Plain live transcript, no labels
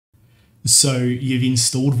So you've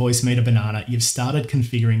installed VoiceMeeter Banana, you've started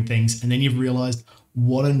configuring things, and then you've realized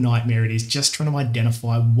what a nightmare it is just trying to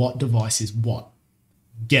identify what device is what.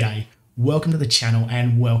 G'day, welcome to the channel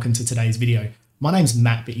and welcome to today's video. My name's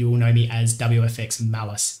Matt, but you will know me as WFX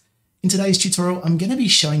Malice. In today's tutorial, I'm going to be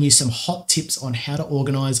showing you some hot tips on how to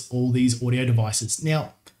organize all these audio devices.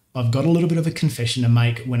 Now, I've got a little bit of a confession to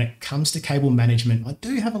make. When it comes to cable management, I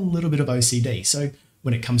do have a little bit of OCD. So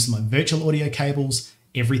when it comes to my virtual audio cables,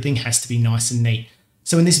 everything has to be nice and neat.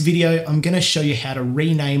 So in this video, I'm going to show you how to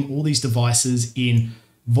rename all these devices in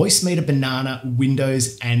VoiceMeeter Banana,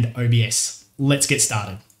 Windows, and OBS. Let's get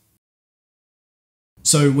started.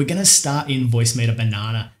 So we're going to start in VoiceMeeter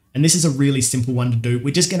Banana, and this is a really simple one to do.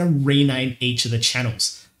 We're just going to rename each of the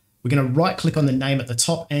channels. We're going to right click on the name at the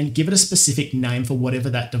top and give it a specific name for whatever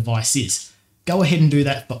that device is. Go ahead and do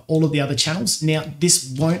that for all of the other channels. Now,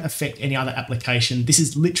 this won't affect any other application. This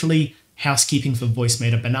is literally housekeeping for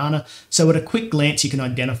VoiceMeeter Banana. So at a quick glance, you can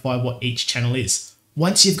identify what each channel is.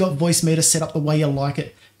 Once you've got VoiceMeeter set up the way you like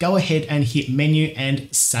it, go ahead and hit Menu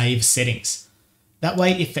and Save Settings. That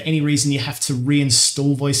way, if for any reason you have to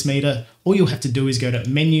reinstall VoiceMeeter, all you'll have to do is go to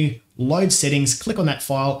Menu, Load Settings, click on that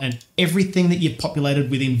file, and everything that you've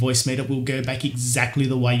populated within VoiceMeeter will go back exactly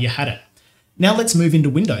the way you had it. Now let's move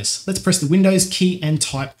into Windows. Let's press the Windows key and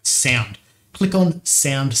type Sound. Click on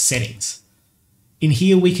Sound Settings. In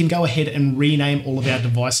here, we can go ahead and rename all of our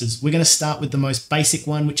devices. We're going to start with the most basic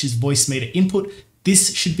one, which is VoiceMeeter Input.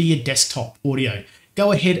 This should be your desktop audio.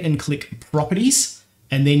 Go ahead and click Properties,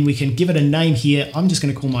 and then we can give it a name here. I'm just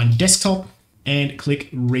going to call mine Desktop and click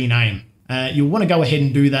Rename. You'll want to go ahead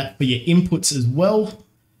and do that for your inputs as well.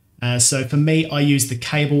 So for me, I use the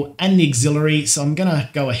cable and the auxiliary. So I'm going to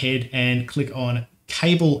go ahead and click on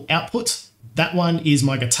Cable Output. That one is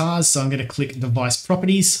my guitars. So I'm going to click Device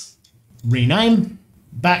Properties, Rename,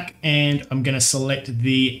 back, and I'm going to select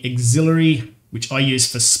the auxiliary, which I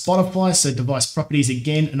use for Spotify. So Device Properties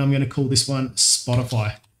again, and I'm going to call this one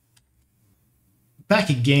Spotify.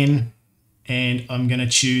 Back again, and I'm going to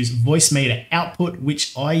choose VoiceMeeter Output,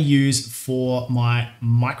 which I use for my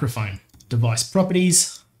microphone. Device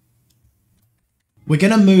Properties. We're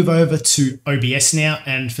going to move over to OBS now,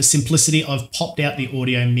 and for simplicity, I've popped out the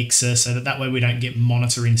audio mixer so that way we don't get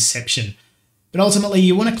monitor inception. But ultimately,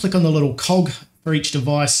 you want to click on the little cog for each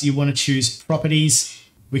device. You want to choose Properties.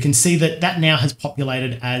 We can see that that now has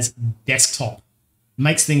populated as Desktop.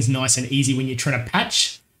 Makes things nice and easy when you're trying to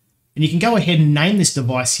patch. And you can go ahead and name this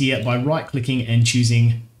device here by right-clicking and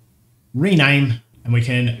choosing Rename. And we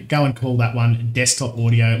can go and call that one Desktop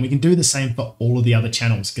Audio. And we can do the same for all of the other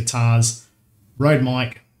channels, guitars, Rode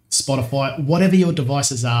mic, Spotify, whatever your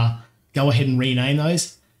devices are, go ahead and rename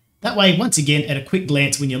those. That way, once again, at a quick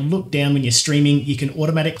glance, when you look down when you're streaming, you can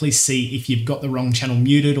automatically see if you've got the wrong channel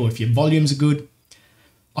muted or if your volumes are good.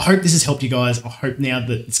 I hope this has helped you guys. I hope now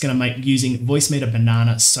that it's going to make using VoiceMeeter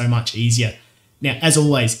Banana so much easier. Now, as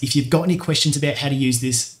always, if you've got any questions about how to use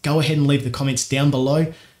this, go ahead and leave the comments down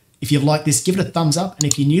below. If you've liked this, give it a thumbs up. And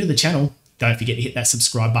if you're new to the channel, don't forget to hit that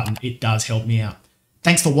subscribe button. It does help me out.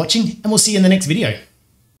 Thanks for watching, and we'll see you in the next video.